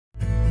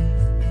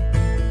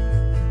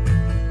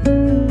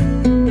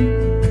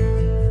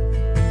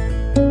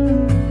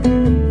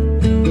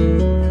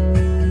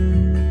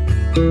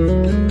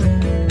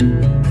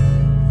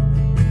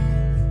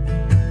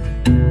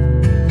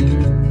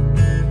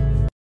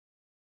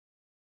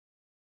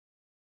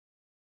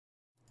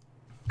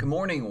Good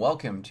morning.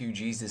 Welcome to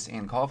Jesus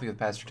and Coffee with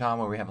Pastor Tom,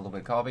 where we have a little bit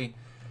of coffee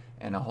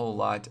and a whole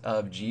lot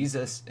of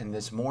Jesus. And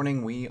this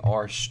morning we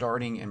are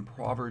starting in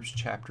Proverbs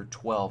chapter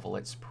 12.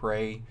 Let's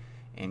pray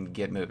and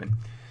get moving.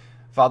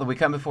 Father, we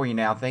come before you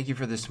now. Thank you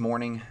for this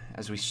morning.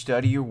 As we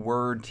study your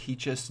word,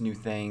 teach us new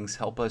things.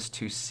 Help us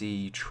to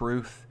see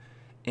truth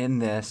in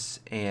this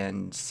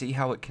and see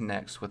how it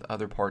connects with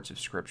other parts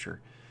of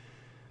Scripture.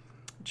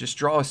 Just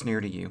draw us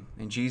near to you.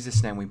 In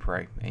Jesus' name we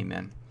pray.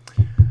 Amen.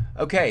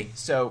 Okay,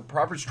 so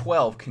Proverbs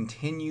 12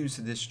 continues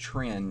this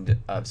trend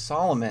of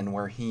Solomon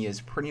where he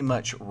is pretty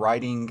much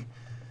writing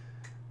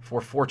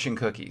for fortune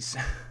cookies.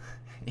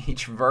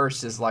 Each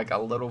verse is like a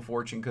little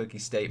fortune cookie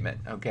statement.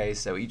 Okay,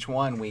 so each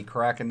one we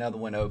crack another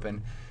one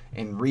open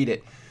and read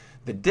it.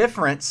 The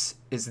difference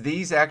is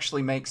these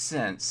actually make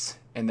sense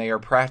and they are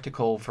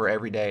practical for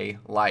everyday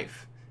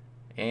life.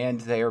 And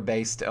they are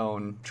based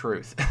on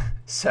truth.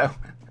 So,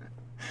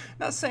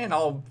 not saying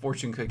all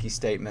fortune cookie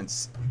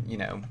statements,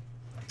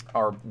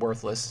 are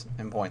worthless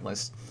and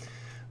pointless,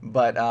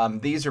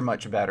 but these are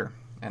much better,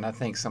 and I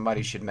think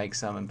somebody should make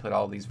some and put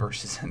all these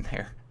verses in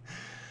there.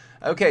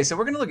 Okay, so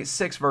we're going to look at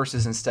 6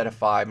 verses instead of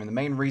 5, and the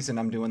main reason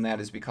I'm doing that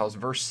is because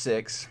verse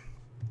 5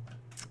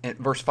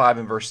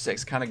 and verse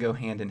 6 kind of go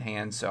hand in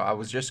hand, so I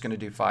was just going to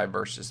do 5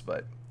 verses,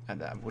 but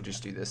we'll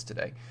just do this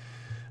today.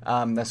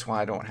 That's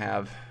why I don't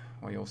have,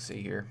 well, you'll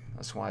see here,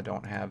 that's why I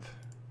don't have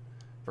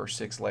verse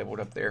 6 labeled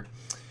up there.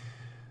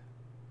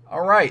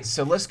 All right,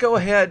 so let's go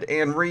ahead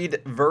and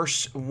read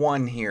verse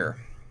 1 here.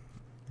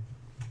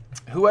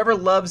 Whoever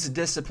loves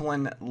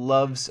discipline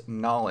loves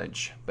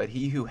knowledge, but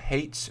he who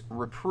hates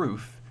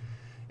reproof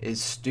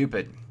is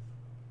stupid.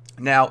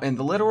 Now, in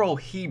the literal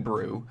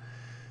Hebrew,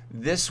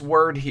 this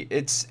word,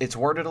 it's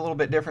worded a little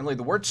bit differently.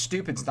 The word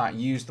stupid's not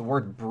used. The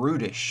word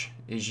brutish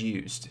is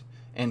used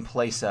in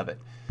place of it.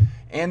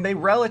 And they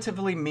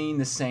relatively mean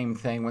the same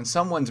thing. When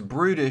someone's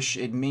brutish,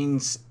 it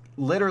means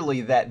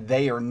literally that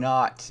they are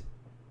not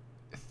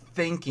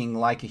thinking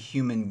like a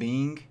human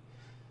being.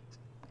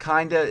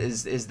 Kinda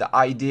is the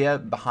idea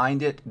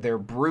behind it. They're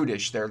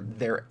brutish.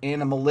 They're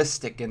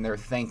animalistic in their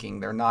thinking.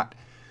 They're not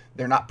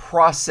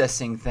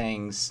processing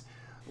things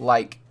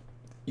like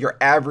your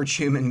average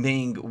human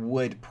being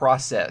would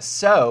process.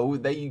 So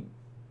they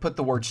put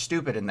the word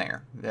stupid in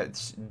there.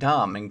 That's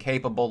dumb,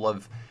 incapable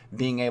of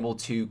being able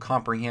to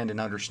comprehend and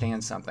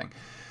understand something.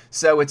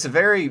 So it's a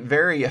very,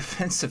 very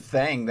offensive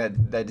thing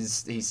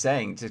he's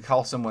saying, to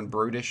call someone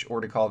brutish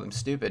or to call them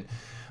stupid.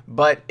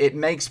 But it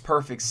makes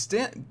perfect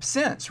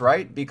sense,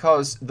 right?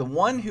 Because the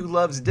one who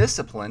loves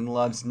discipline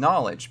loves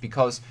knowledge.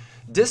 Because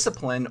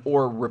discipline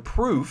or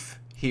reproof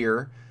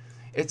here,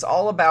 it's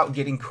all about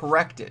getting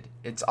corrected.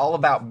 It's all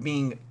about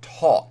being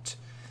taught.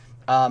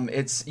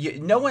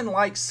 No one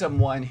likes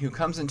someone who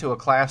comes into a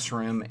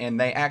classroom and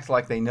they act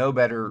like they know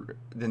better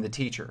than the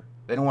teacher.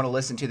 They don't want to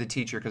listen to the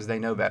teacher because they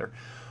know better.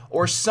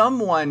 Or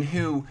someone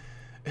who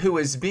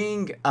is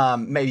being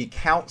maybe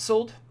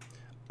counseled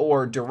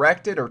or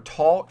directed or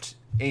taught,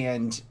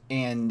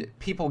 and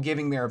people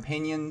giving their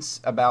opinions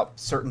about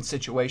certain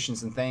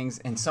situations and things,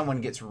 and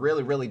someone gets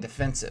really, really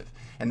defensive,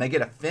 and they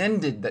get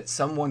offended that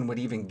someone would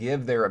even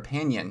give their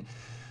opinion.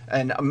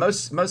 And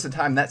most of the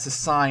time, that's a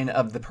sign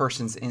of the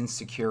person's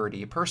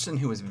insecurity. A person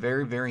who is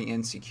very, very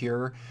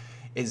insecure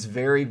is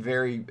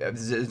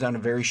on a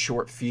very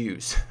short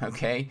fuse,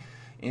 okay?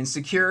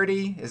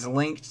 Insecurity is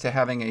linked to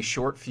having a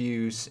short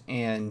fuse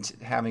and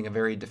having a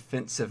very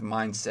defensive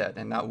mindset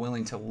and not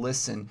willing to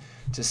listen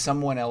to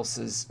someone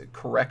else's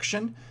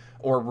correction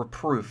or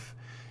reproof.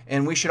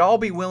 And we should all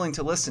be willing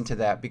to listen to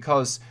that,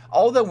 because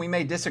although we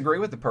may disagree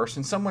with the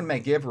person, someone may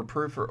give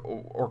reproof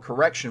or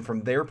correction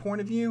from their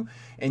point of view,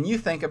 and you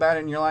think about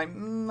it and you're like,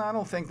 I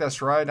don't think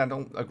that's right. I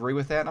don't agree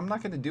with that. I'm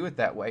not going to do it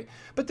that way.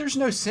 But there's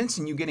no sense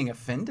in you getting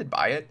offended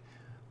by it.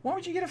 Why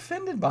would you get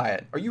offended by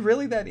it? Are you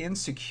really that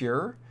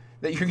insecure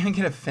that you're going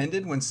to get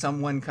offended when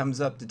someone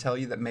comes up to tell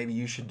you that maybe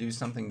you should do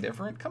something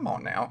different? Come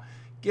on now.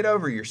 Get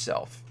over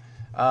yourself.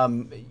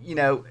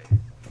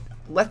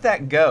 Let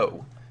that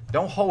go.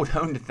 Don't hold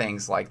on to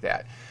things like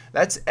that.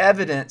 That's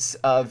evidence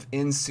of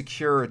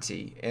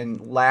insecurity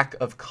and lack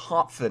of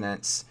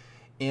confidence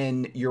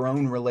in your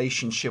own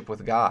relationship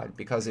with God.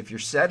 Because if you're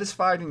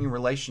satisfied in your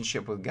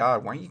relationship with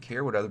God, why do you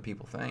care what other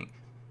people think?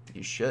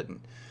 You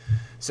shouldn't.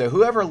 So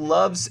whoever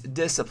loves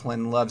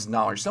discipline loves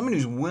knowledge. Someone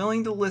who's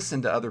willing to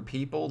listen to other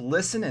people,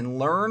 listen and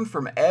learn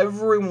from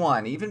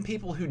everyone, even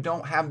people who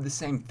don't have the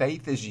same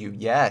faith as you.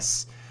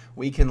 Yes,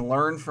 we can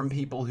learn from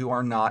people who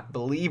are not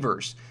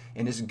believers.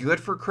 And it's good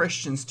for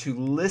Christians to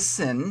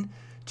listen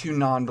to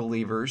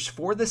non-believers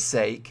for the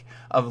sake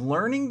of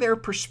learning their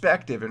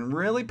perspective and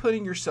really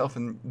putting yourself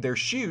in their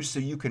shoes so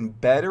you can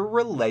better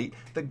relate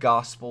the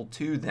gospel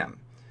to them.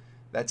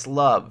 That's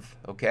love,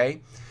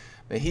 okay?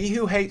 But he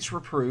who hates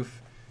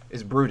reproof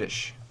is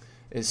brutish,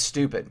 is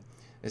stupid.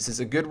 This is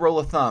a good rule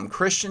of thumb.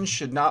 Christians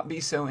should not be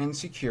so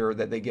insecure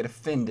that they get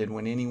offended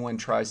when anyone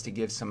tries to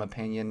give some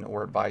opinion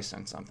or advice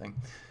on something.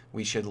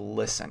 We should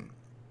listen.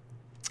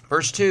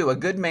 Verse 2, a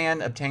good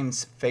man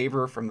obtains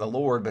favor from the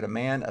Lord, but a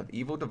man of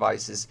evil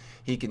devices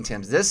he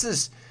contemns. This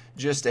is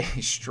just a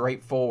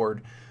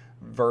straightforward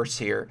verse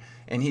here.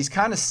 And he's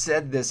kind of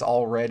said this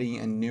already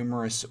in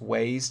numerous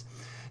ways.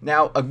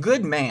 Now, a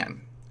good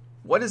man,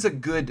 what is a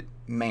good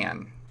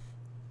man?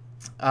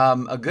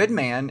 A good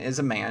man is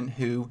a man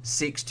who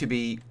seeks to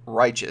be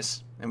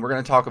righteous. And we're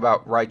going to talk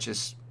about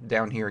righteous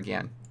down here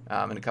again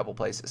in a couple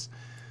places.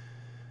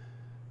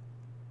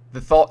 The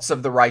thoughts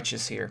of the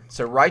righteous here.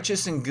 So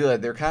righteous and good,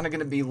 they're kind of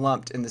going to be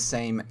lumped in the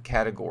same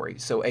category.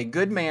 So a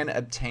good man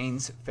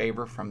obtains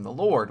favor from the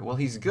Lord. Well,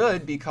 he's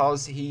good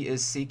because he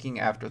is seeking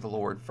after the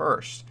Lord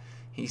first.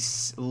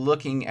 He's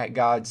looking at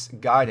God's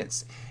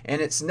guidance. And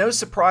it's no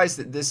surprise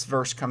that this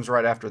verse comes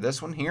right after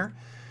this one here,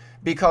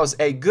 because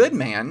a good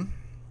man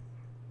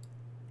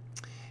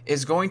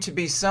is going to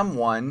be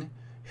someone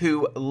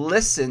who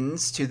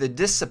listens to the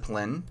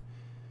discipline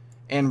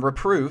and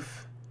reproof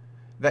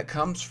that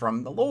comes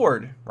from the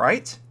Lord,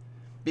 right?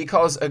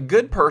 Because a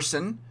good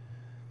person,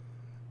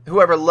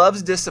 whoever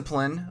loves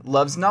discipline,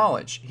 loves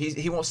knowledge.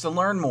 He wants to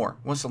learn more,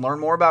 wants to learn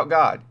more about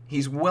God.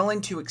 He's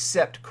willing to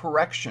accept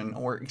correction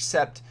or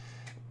accept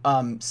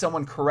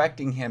someone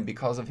correcting him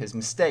because of his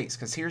mistakes.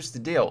 Because here's the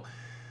deal.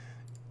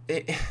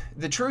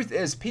 The truth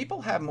is,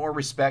 people have more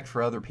respect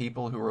for other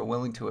people who are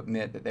willing to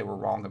admit that they were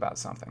wrong about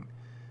something,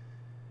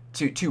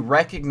 to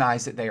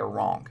recognize that they are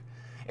wrong.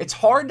 It's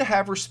hard to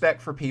have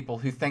respect for people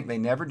who think they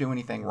never do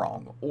anything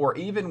wrong, or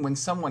even when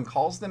someone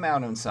calls them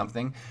out on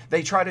something,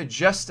 they try to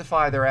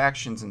justify their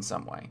actions in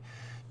some way.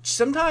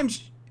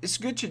 Sometimes it's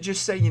good to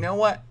just say, you know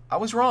what, I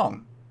was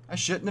wrong. I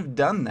shouldn't have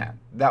done that.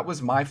 That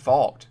was my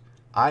fault.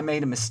 I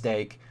made a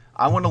mistake.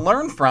 I want to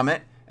learn from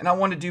it, and I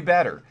want to do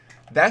better.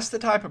 That's the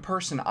type of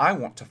person I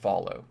want to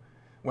follow.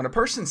 When a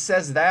person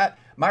says that,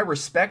 my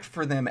respect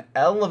for them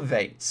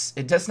elevates.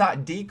 It does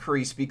not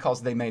decrease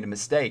because they made a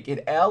mistake.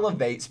 It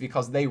elevates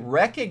because they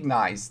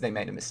recognize they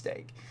made a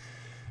mistake.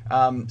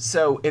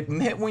 So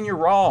admit when you're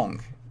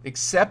wrong.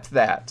 Accept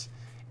that.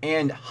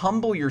 And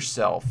humble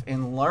yourself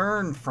and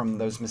learn from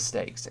those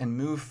mistakes and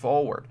move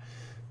forward.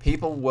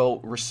 People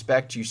will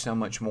respect you so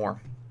much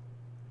more.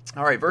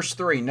 All right, verse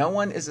 3. No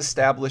one is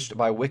established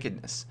by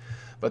wickedness,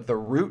 but the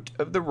root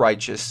of the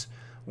righteous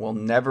will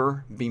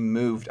never be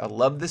moved. I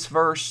love this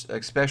verse,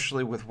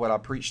 especially with what I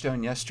preached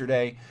on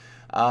yesterday.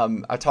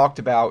 I talked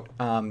about,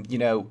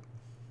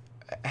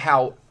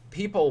 how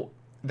people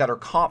that are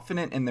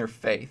confident in their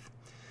faith,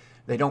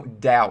 they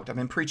don't doubt. I've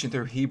been preaching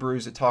through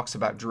Hebrews. It talks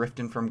about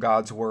drifting from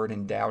God's word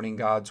and doubting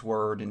God's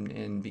word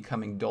and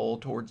becoming dull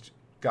towards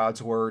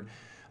God's word.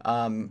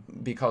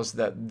 Because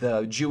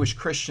the Jewish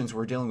Christians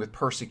were dealing with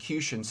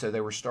persecution, so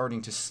they were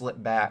starting to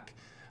slip back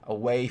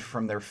away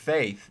from their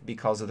faith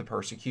because of the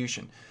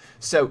persecution.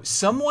 So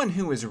someone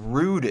who is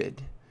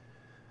rooted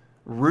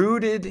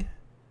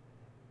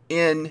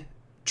in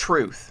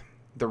truth,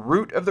 the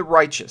root of the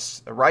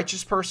righteous. A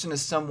righteous person is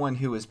someone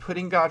who is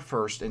putting God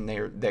first, and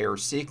they are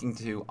seeking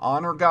to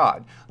honor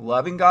God,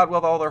 loving God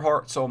with all their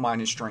heart, soul,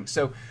 mind, and strength.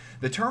 So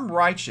the term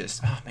righteous,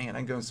 oh man,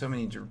 I go in so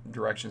many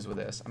directions with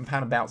this. I'm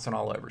kind of bouncing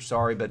all over.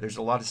 Sorry, but there's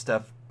a lot of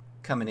stuff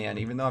coming in.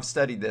 Even though I've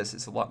studied this,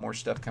 it's a lot more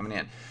stuff coming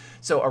in.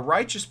 So a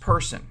righteous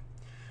person,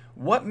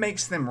 what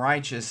makes them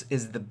righteous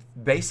is the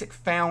basic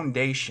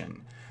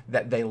foundation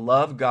that they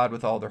love God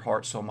with all their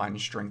heart, soul, mind,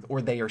 and strength, or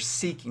they are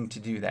seeking to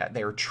do that.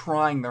 They are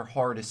trying their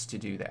hardest to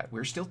do that.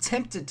 We're still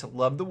tempted to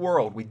love the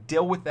world. We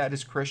deal with that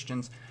as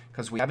Christians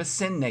because we have a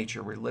sin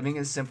nature. We're living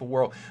in a sinful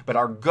world. But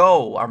our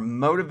goal, our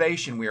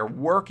motivation, we are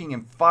working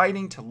and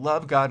fighting to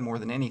love God more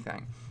than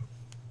anything.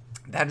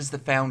 That is the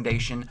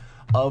foundation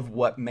of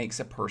what makes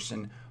a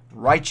person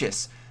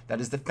righteous. That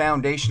is the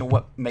foundation of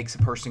what makes a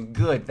person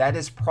good. That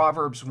is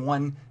Proverbs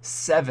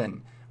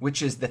 1:7,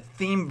 which is the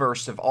theme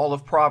verse of all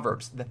of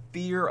Proverbs. The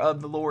fear of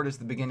the Lord is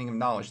the beginning of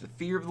knowledge. The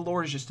fear of the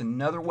Lord is just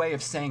another way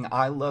of saying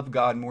I love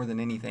God more than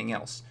anything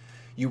else.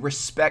 You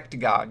respect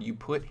God. You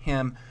put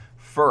Him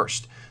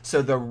first.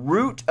 So the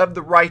root of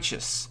the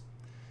righteous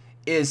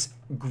is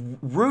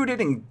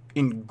rooted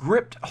and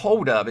gripped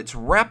hold of. It's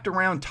wrapped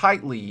around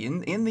tightly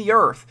in the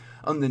earth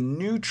on the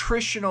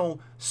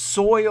nutritional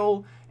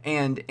soil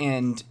and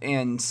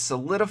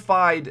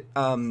solidified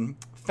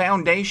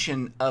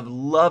foundation of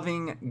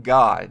loving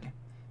God.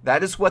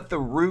 That is what the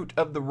root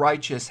of the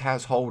righteous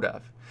has hold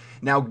of.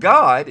 Now,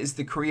 God is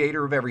the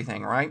creator of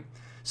everything, right?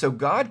 So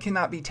God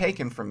cannot be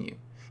taken from you.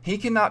 He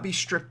cannot be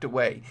stripped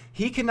away.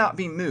 He cannot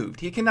be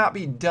moved. He cannot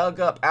be dug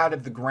up out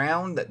of the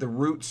ground that the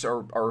roots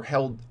are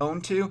held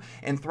onto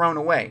and thrown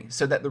away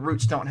so that the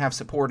roots don't have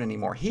support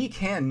anymore. He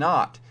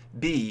cannot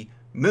be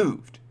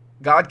moved.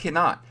 God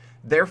cannot.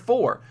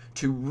 Therefore,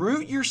 to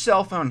root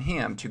yourself on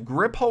Him, to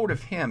grip hold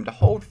of Him, to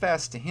hold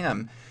fast to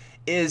Him,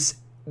 is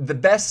the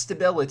best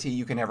stability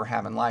you can ever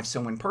have in life.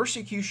 So when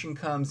persecution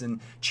comes and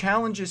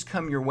challenges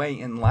come your way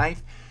in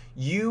life,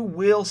 you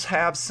will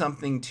have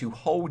something to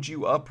hold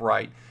you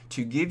upright,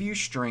 to give you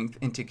strength,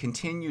 and to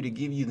continue to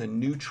give you the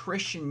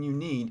nutrition you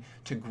need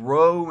to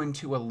grow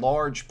into a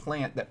large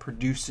plant that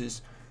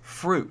produces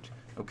fruit.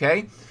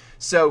 Okay?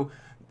 So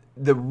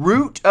the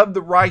root of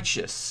the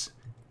righteous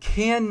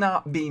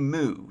cannot be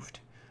moved.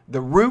 The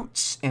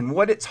roots and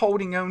what it's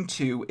holding on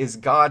to is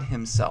God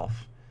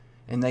himself,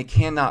 and they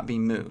cannot be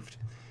moved.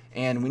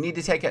 And we need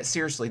to take that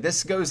seriously.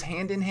 This goes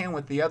hand in hand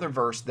with the other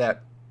verse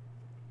that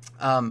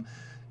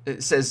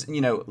it says,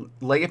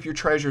 lay up your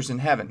treasures in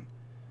heaven,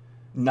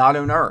 not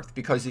on earth.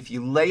 Because if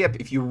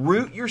you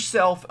root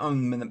yourself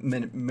on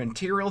the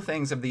material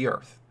things of the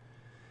earth,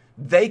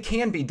 they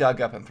can be dug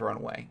up and thrown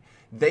away.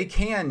 They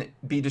can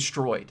be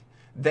destroyed.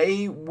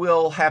 They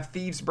will have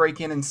thieves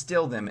break in and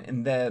steal them,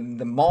 and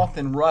the moth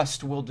and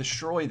rust will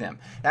destroy them.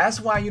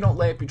 That's why you don't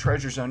lay up your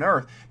treasures on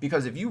earth,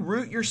 because if you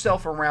root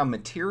yourself around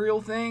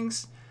material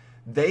things,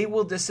 they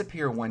will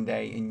disappear one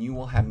day and you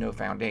will have no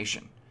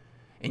foundation.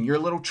 And your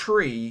little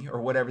tree or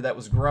whatever that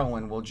was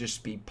growing will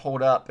just be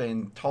pulled up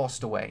and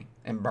tossed away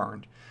and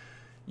burned.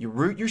 You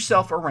root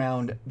yourself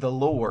around the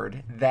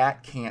Lord,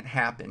 that can't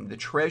happen. The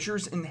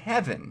treasures in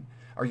heaven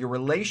are your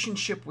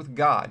relationship with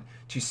God,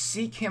 to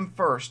seek him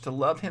first, to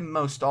love him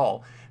most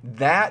all.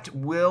 That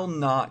will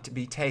not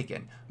be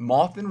taken.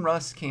 Moth and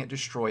rust can't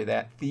destroy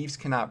that. Thieves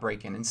cannot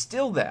break in and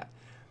steal that.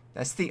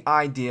 That's the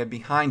idea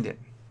behind it.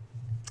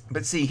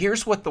 But see,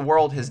 here's what the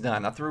world has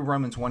done. I threw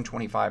Romans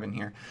 1:25 in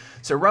here.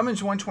 So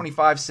Romans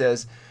 1:25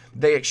 says,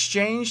 they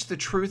exchanged the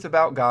truth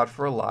about God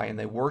for a lie, and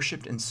they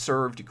worshipped and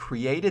served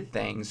created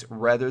things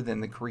rather than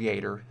the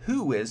Creator,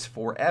 who is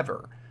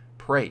forever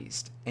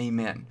praised.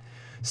 Amen.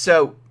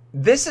 So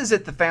this is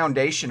at the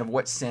foundation of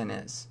what sin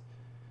is.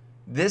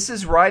 This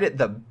is right at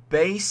the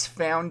base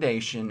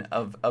foundation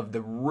of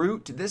the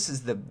root. This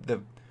is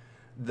the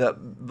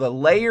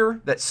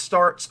layer that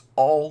starts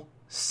all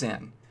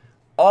sin.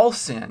 All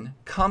sin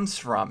comes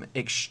from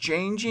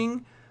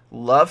exchanging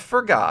love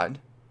for God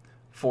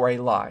for a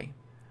lie.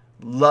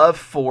 Love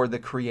for the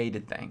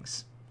created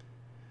things.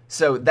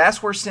 So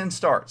that's where sin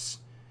starts.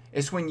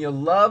 It's when you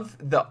love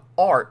the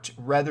art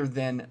rather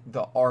than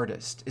the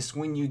artist. It's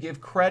when you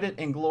give credit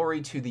and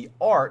glory to the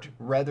art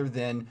rather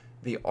than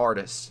the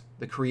artist,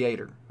 the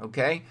creator,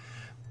 okay?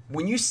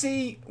 When you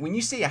see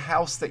a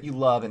house that you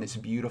love and it's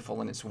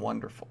beautiful and it's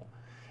wonderful,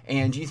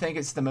 and you think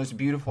it's the most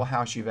beautiful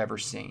house you've ever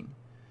seen,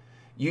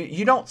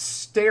 you don't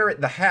stare at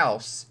the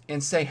house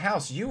and say,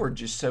 house, you are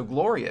just so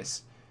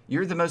glorious.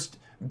 You're the most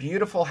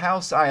beautiful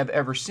house I have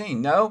ever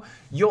seen. No,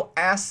 you'll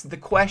ask the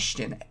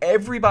question.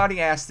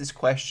 Everybody asks this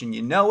question.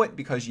 You know it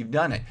because you've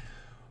done it.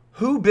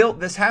 Who built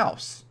this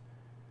house?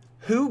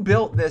 Who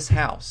built this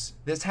house?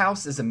 This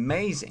house is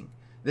amazing.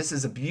 This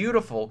is a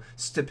beautiful,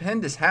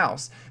 stupendous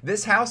house.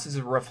 This house is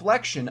a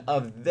reflection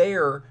of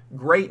their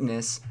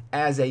greatness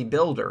as a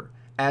builder,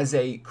 as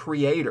a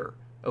creator.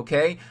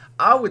 Okay?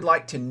 I would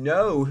like to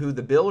know who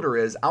the builder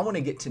is. I want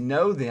to get to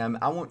know them.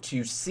 I want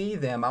to see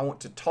them. I want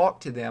to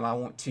talk to them. I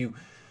want to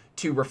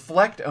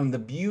reflect on the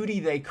beauty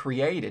they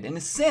created. In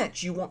a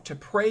sense, you want to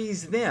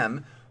praise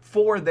them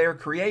for their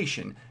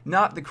creation,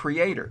 not the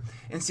creator.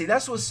 And see,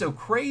 that's what's so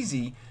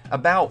crazy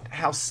about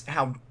how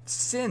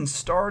sin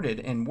started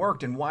and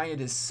worked, and why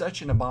it is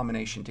such an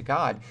abomination to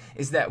God,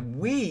 is that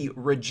we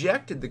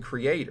rejected the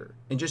creator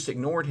and just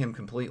ignored him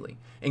completely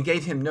and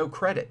gave him no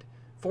credit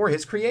for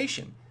his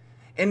creation.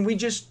 And we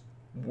just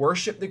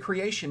worship the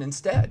creation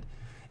instead.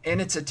 And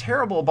it's a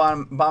terrible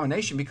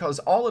abomination, because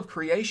all of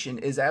creation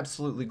is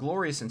absolutely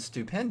glorious and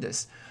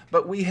stupendous,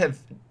 but we have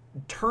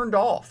turned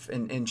off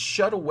and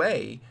shut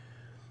away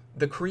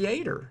the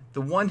creator,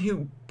 the one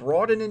who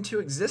brought it into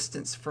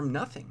existence from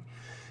nothing.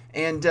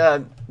 And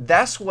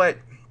that's what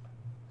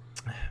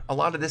a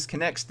lot of this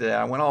connects to.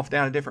 I went off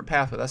down a different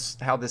path, but that's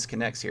how this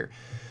connects here.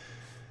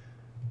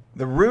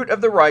 The root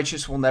of the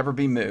righteous will never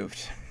be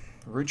moved.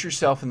 Root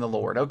yourself in the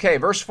Lord. Okay,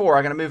 verse 4.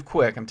 I'm going to move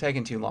quick. I'm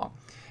taking too long.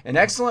 An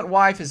excellent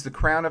wife is the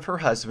crown of her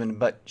husband,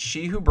 but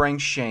she who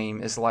brings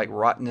shame is like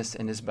rottenness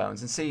in his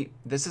bones. And see,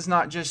 this is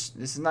not just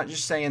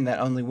saying that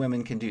only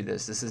women can do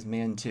this. This is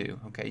men too.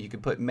 Okay, you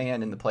could put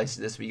man in the place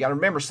of this, but you got to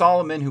remember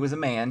Solomon, who is a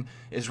man,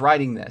 is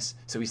writing this,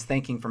 so he's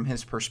thinking from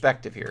his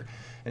perspective here.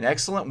 An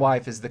excellent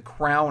wife is the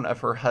crown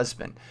of her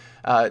husband.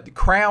 The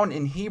crown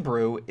in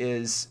Hebrew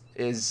is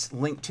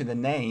linked to the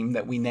name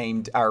that we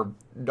named our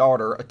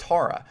daughter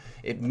Atara.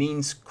 It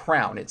means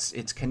crown.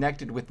 It's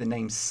connected with the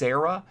name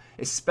Sarah.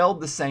 It's spelled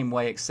the same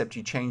way, except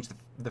you change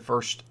the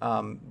first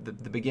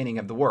the beginning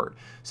of the word.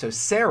 So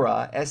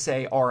Sarah,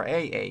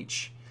 Sarah,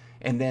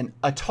 and then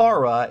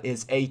Atara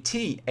is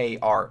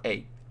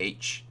Atarah.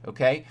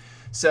 Okay,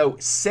 so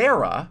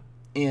Sarah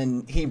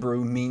in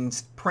Hebrew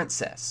means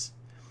princess.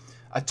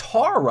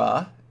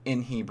 Atara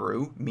in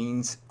Hebrew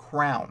means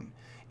crown.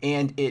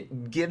 And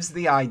it gives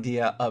the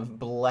idea of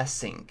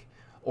blessing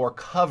or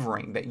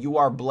covering, that you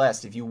are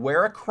blessed. If you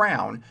wear a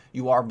crown,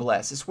 you are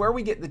blessed. It's where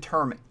we get the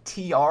term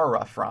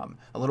tiara from.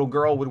 A little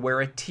girl would wear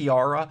a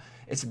tiara.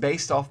 It's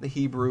based off the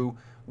Hebrew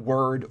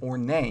word or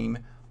name,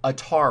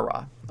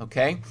 Atara.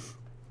 Okay?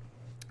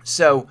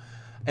 So,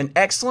 an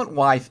excellent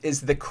wife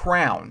is the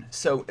crown.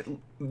 So,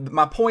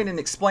 my point in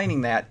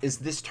explaining that is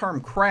this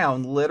term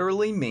crown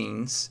literally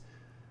means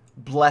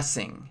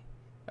blessing.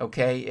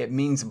 Okay, it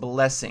means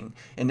blessing.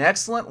 An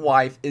excellent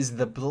wife is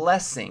the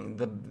blessing,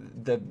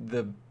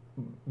 the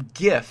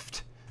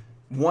gift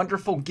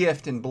wonderful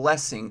gift and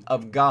blessing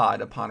of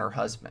God upon her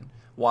husband.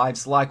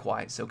 Wives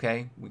likewise,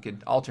 okay? We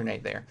could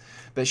alternate there.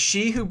 But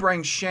she who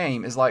brings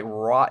shame is like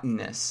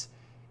rottenness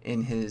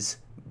in his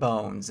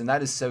bones. And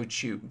that is so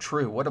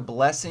true. What a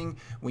blessing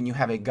when you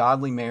have a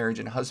godly marriage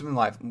and husband and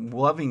wife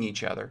loving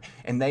each other,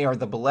 and they are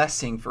the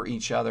blessing for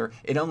each other.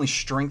 It only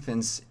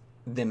strengthens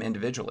them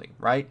individually,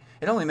 right?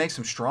 It only makes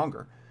them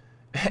stronger.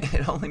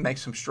 It only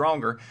makes them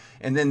stronger.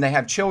 And then they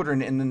have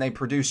children, and then they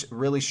produce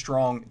really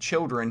strong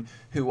children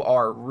who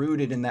are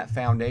rooted in that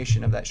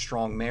foundation of that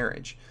strong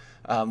marriage,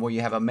 where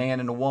you have a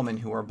man and a woman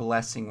who are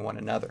blessing one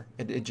another.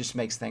 It just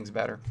makes things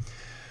better.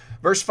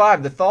 Verse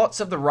 5, the thoughts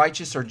of the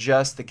righteous are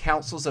just, the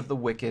counsels of the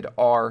wicked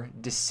are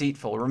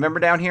deceitful. Remember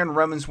down here in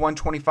Romans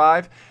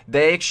 1:25,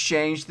 they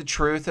exchanged the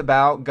truth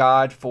about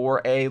God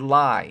for a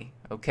lie,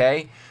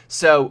 okay?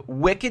 So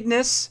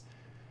wickedness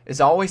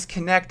is always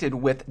connected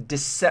with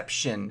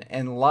deception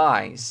and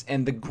lies.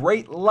 And the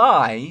great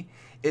lie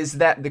is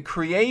that the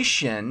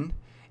creation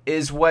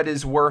is what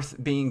is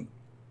worth being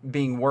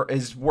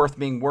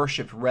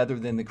worshipped rather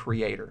than the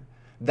Creator.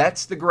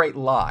 That's the great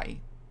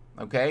lie,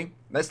 okay?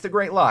 That's the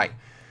great lie.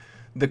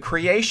 The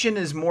creation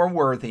is more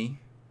worthy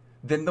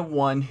than the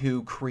one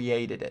who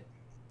created it.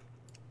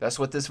 That's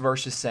what this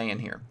verse is saying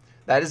here.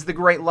 That is the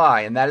great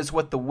lie, and that is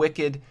what the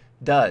wicked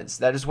does.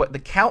 That is what the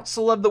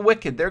counsel of the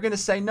wicked, they're going to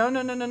say,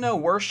 no,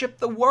 worship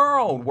the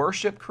world,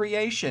 worship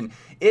creation.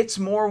 It's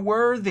more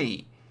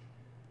worthy.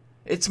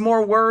 It's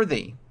more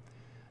worthy.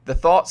 The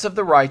thoughts of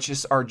the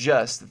righteous are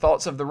just. The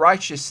thoughts of the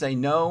righteous say,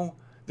 no,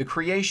 the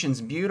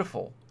creation's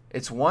beautiful.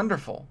 It's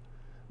wonderful.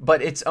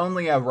 But it's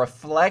only a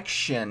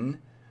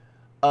reflection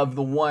of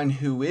the one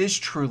who is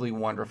truly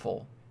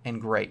wonderful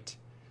and great.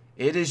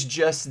 It is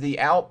just the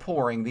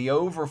outpouring, the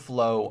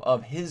overflow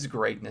of his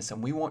greatness,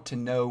 and we want to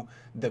know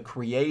the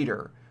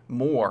Creator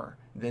more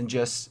than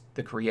just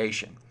the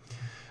creation.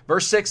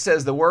 Verse 6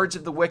 says, the words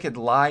of the wicked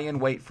lie in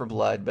wait for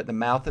blood, but the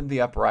mouth of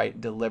the upright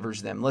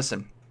delivers them.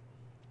 Listen,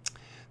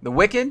 the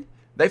wicked,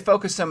 they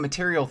focus on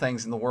material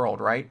things in the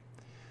world, right?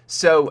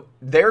 So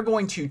they're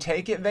going to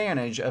take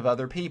advantage of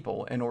other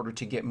people in order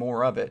to get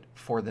more of it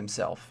for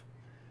themselves.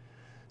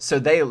 So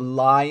they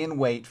lie in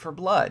wait for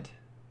blood.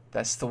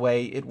 That's the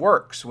way it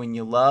works when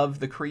you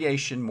love the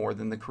creation more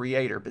than the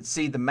Creator. But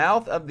see, the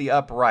mouth of the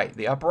upright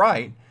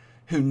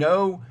who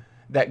know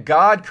that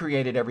God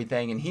created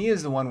everything and He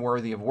is the one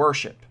worthy of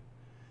worship.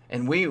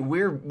 And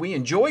we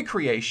enjoy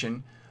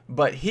creation,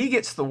 but He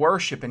gets the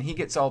worship and He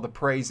gets all the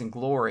praise and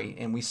glory,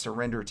 and we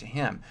surrender to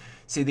Him.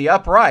 See, the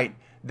upright,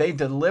 they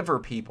deliver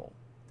people.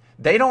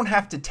 They don't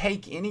have to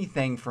take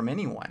anything from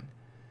anyone,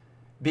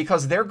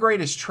 because their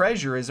greatest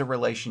treasure is a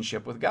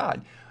relationship with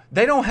God.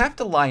 They don't have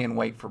to lie in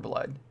wait for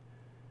blood.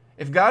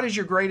 If God is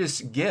your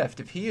greatest gift,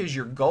 if He is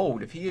your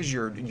gold, if He is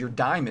your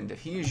diamond,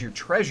 if He is your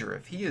treasure,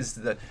 if He is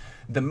the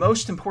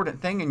most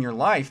important thing in your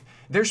life,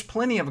 there's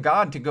plenty of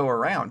God to go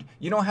around.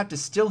 You don't have to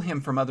steal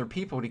Him from other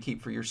people to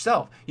keep for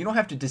yourself. You don't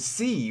have to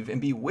deceive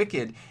and be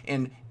wicked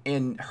and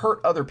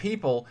hurt other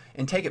people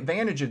and take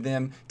advantage of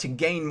them to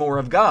gain more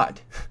of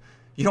God.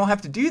 You don't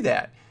have to do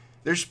that.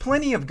 There's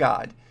plenty of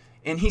God.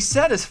 And He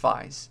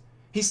satisfies.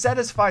 He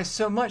satisfies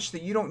so much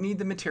that you don't need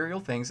the material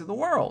things of the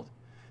world.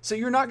 So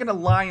you're not going to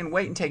lie and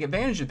wait and take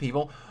advantage of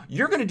people.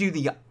 You're going to do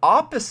the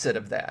opposite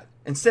of that.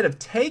 Instead of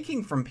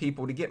taking from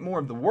people to get more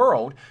of the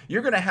world,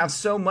 you're going to have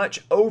so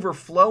much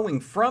overflowing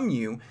from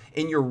you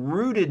in your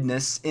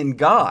rootedness in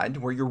God,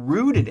 where you're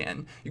rooted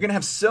in. You're going to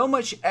have so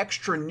much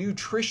extra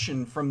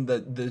nutrition from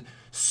the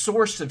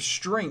source of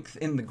strength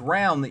in the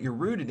ground that you're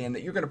rooted in,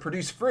 that you're going to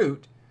produce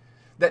fruit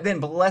that then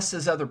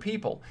blesses other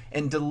people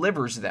and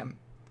delivers them.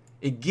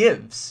 It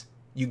gives.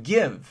 You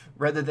give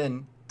rather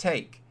than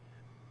take.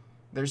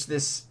 There's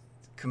this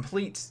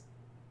complete,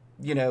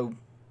 difference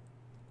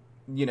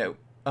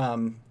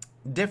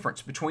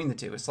between the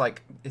two. It's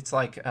like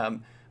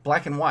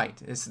black and white.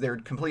 They're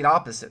complete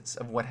opposites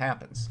of what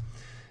happens.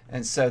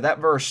 And so that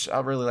verse,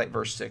 I really like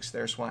verse 6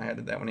 there. That's why I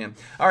added that one in.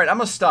 All right, I'm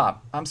going to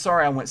stop. I'm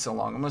sorry I went so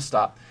long. I'm going to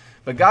stop.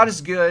 But God is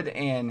good,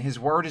 and His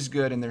Word is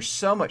good, and there's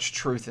so much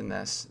truth in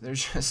this.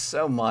 There's just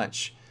so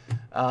much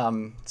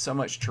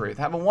truth.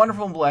 Have a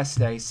wonderful and blessed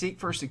day. Seek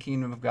first the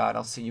kingdom of God.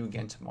 I'll see you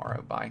again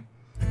tomorrow. Bye.